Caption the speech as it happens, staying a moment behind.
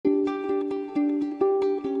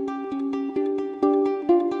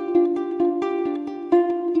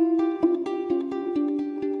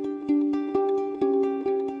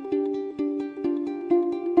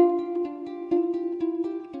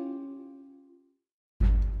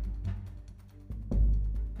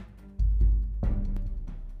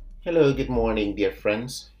Hello, good morning, dear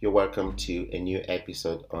friends. You're welcome to a new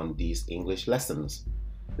episode on these English lessons.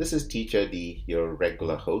 This is Teacher D, your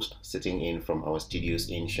regular host, sitting in from our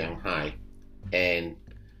studios in Shanghai. And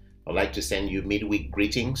I'd like to send you midweek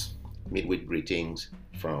greetings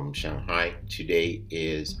from Shanghai. Today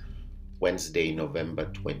is Wednesday,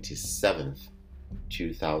 November 27th,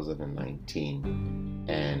 2019.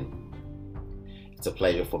 And it's a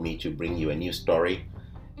pleasure for me to bring you a new story,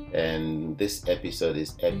 and this episode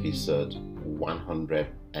is episode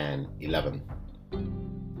 111.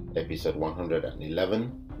 Episode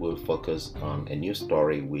 111 will focus on a new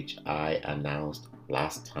story which I announced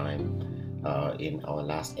last time in our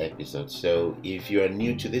last episode. So if you are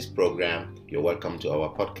new to this program, you're welcome to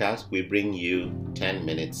our podcast. We bring you 10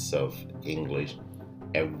 minutes of English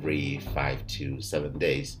every 5 to 7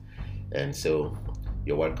 days. And so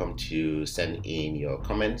you're welcome to send in your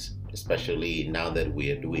comments, especially now that we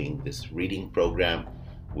are doing this reading program.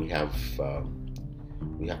 We have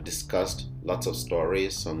discussed lots of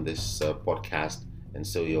stories on this podcast, and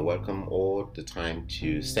so you're welcome all the time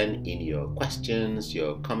to send in your questions,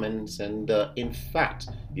 your comments, and in fact,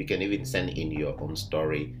 you can even send in your own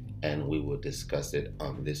story, and we will discuss it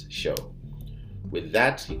on this show. With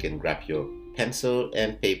that, you can grab your pencil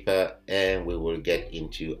and paper, and we will get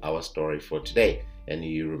into our story for today. And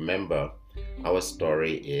you remember, our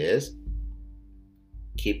story is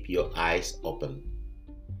Keep Your Eyes Open.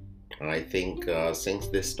 I think since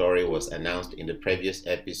this story was announced in the previous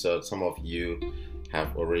episode, some of you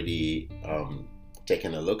have already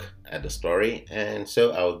taken a look at the story, and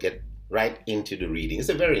so I'll get right into the reading. It's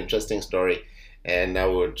a very interesting story, and I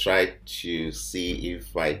will try to see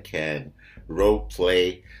if I can role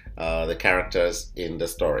play the characters in the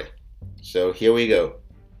story. So here we go.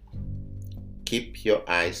 Keep your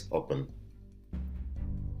eyes open.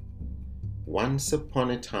 Once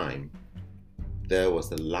upon a time, there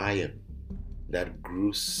was a lion that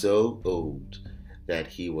grew so old that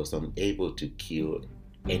he was unable to kill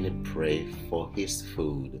any prey for his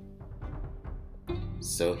food.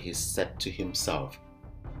 So he said to himself,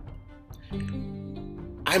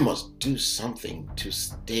 I must do something to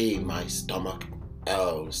stay my stomach,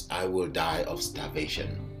 else I will die of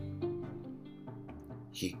starvation.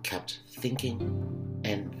 He kept thinking,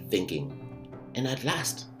 and at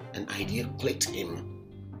last an idea clicked him.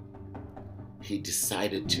 He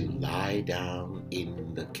decided to lie down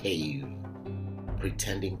in the cave,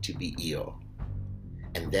 pretending to be ill,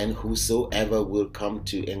 and then whosoever will come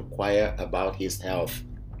to inquire about his health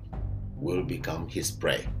will become his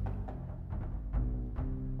prey.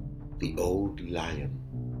 The old lion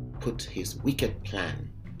put his wicked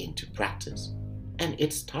plan into practice, and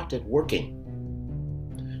it started working.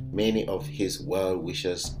 Many of his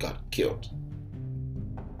well-wishers got killed.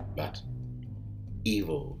 But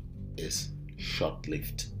evil is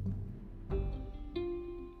short-lived.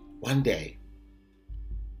 One day,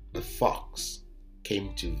 a fox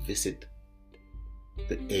came to visit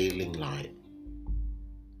the ailing lion.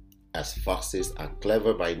 As foxes are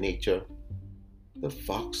clever by nature, the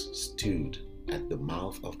fox stood at the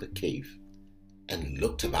mouth of the cave and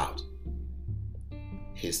looked about.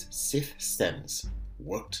 His sixth sense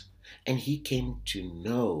worked, and he came to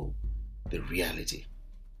know the reality.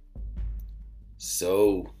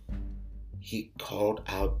 So he called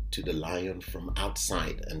out to the lion from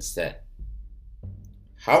outside and said,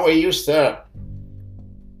 How are you, sir?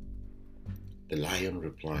 The lion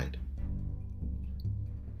replied,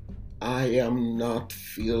 I am not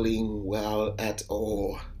feeling well at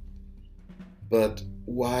all, but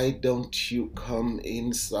why don't you come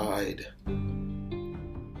inside?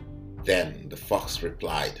 Then the fox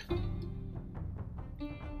replied,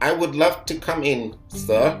 I would love to come in,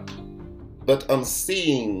 sir, but on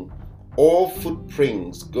seeing all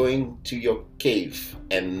footprints going to your cave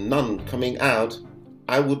and none coming out,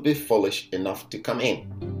 I would be foolish enough to come in.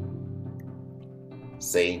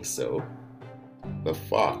 Saying so, the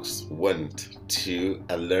fox went to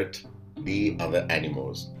alert the other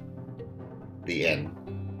animals. The end.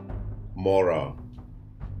 Moral: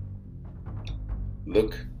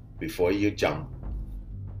 look before you jump.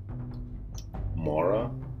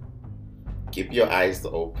 Moral: keep your eyes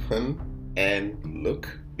open and look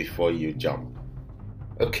before you jump.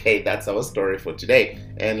 Okay, that's our story for today.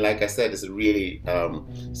 And like I said, it's a really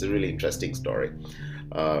interesting story.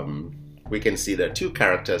 We can see there are two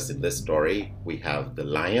characters in this story. We have the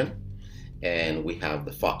lion and we have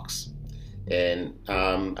the fox. And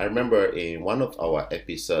I remember in one of our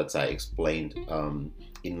episodes I explained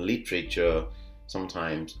in literature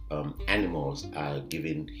sometimes animals are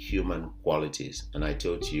given human qualities, and I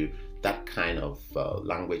told you that kind of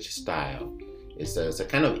language style It's a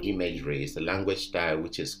kind of imagery. It's a language style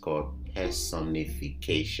which is called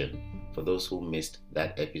personification. For those who missed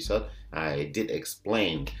that episode, I did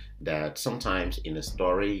explain that sometimes in a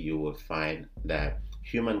story you will find that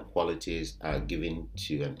human qualities are given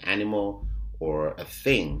to an animal or a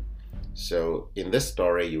thing. So in this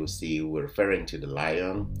story, you will see we're referring to the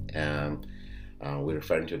lion and we're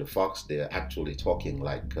referring to the fox. They're actually talking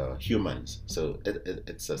like humans. So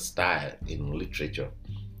it's a style in literature,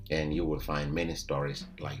 and you will find many stories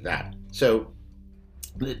like that. So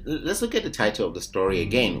let's look at the title of the story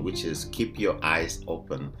again, which is Keep Your Eyes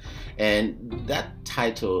Open. And that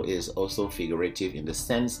title is also figurative in the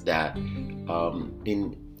sense that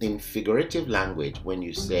in figurative language, when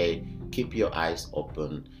you say keep your eyes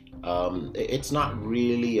open, it's not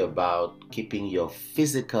really about keeping your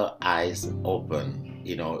physical eyes open.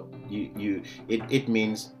 You know, it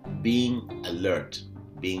means being alert,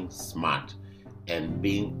 being smart, and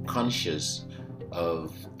being conscious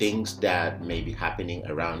of things that may be happening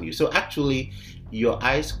around you. So actually, your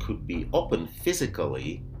eyes could be open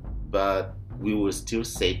physically, but we will still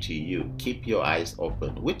say to you, keep your eyes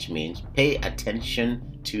open, which means pay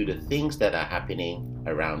attention to the things that are happening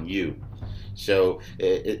around you. So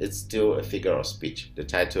it's still a figure of speech. The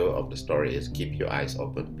title of the story is Keep Your Eyes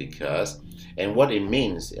Open because, and what it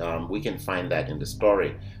means, we can find that in the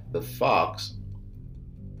story. The fox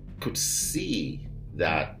could see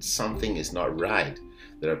that something is not right.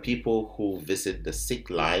 There are people who visit the sick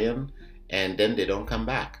lion and then they don't come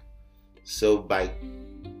back. So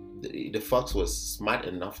the fox was smart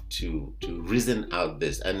enough to reason out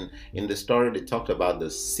this. And in the story, they talked about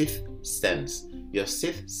the sixth sense. Your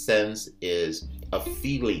sixth sense is a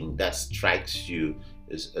feeling that strikes you,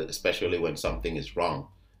 especially when something is wrong.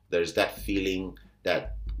 There's that feeling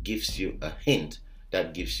that gives you a hint,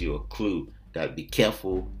 that gives you a clue that be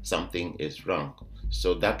careful, something is wrong.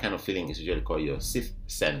 So that kind of feeling is usually called your sixth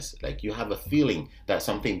sense. Like you have a feeling that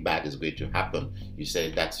something bad is going to happen. You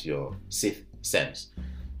say that's your sixth sense.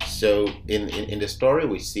 So in the story,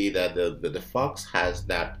 we see that the fox has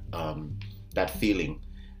that feeling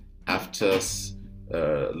after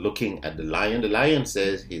looking at the lion. The lion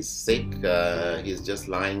says he's sick, he's just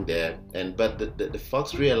lying there, but the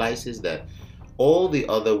fox realizes that all the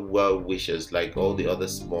other well-wishers, like all the other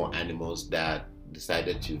small animals that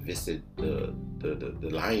decided to visit the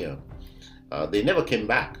lion, they never came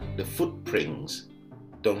back. The footprints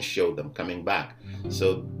don't show them coming back.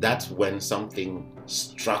 So that's when something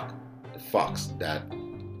struck the fox that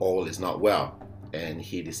all is not well, and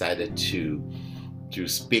he decided to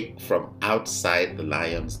speak from outside the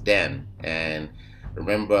lion's den. And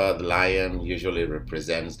remember, the lion usually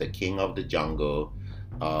represents the king of the jungle.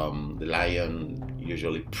 The lion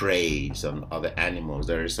usually preys on other animals.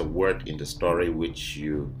 There is a word in the story which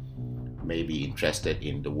you may be interested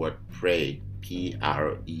in, the word prey,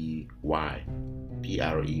 P-R-E-Y.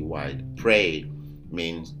 Prey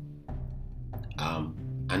means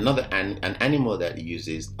an animal that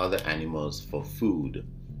uses other animals for food.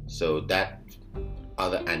 So that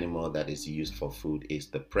other animal that is used for food is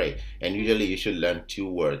the prey. And usually you should learn two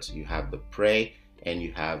words. You have the prey and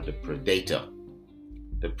you have the predator.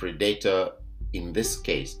 The predator in this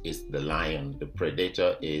case is the lion. The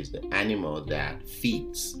predator is the animal that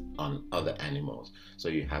feeds on other animals. So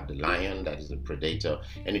you have the lion, that is the predator,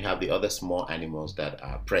 and you have the other small animals that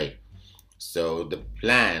are prey. So the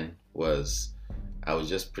plan was, I would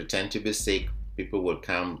just pretend to be sick. People will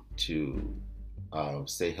come to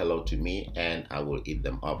say hello to me, and I will eat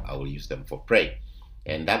them up. I will use them for prey.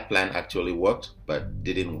 And that plan actually worked, but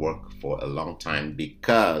didn't work for a long time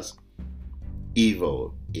because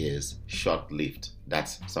evil is short-lived.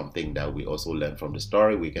 That's something that we also learn from the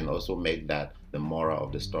story. We can also make that the moral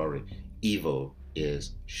of the story. Evil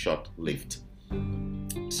is short-lived.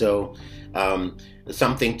 So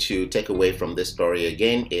something to take away from this story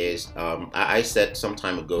again is I said some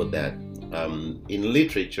time ago that in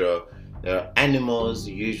literature animals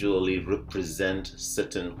usually represent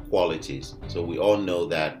certain qualities. So we all know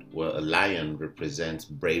that a lion represents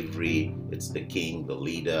bravery, it's the king, the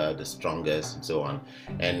leader, the strongest, and so on.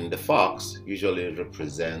 And the fox usually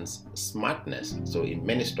represents smartness. So in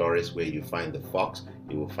many stories where you find the fox,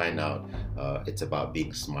 you will find out it's about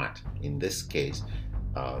being smart. In this case,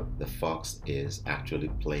 the fox is actually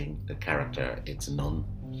playing the character it's known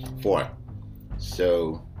for.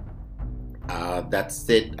 So that's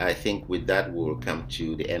it. I think with that we'll come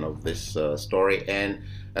to the end of this story, and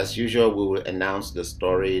as usual we will announce the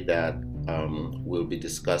story that will be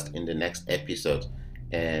discussed in the next episode,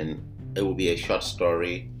 and it will be a short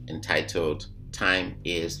story entitled Time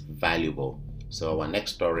is Valuable. So our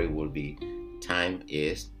next story will be Time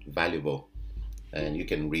is Valuable. and you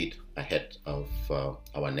can read ahead of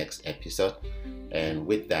our next episode. And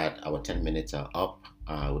with that, our 10 minutes are up.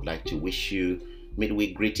 I would like to wish you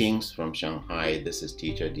midweek greetings from Shanghai. This is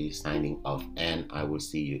Teacher D signing off, and I will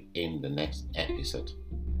see you in the next episode.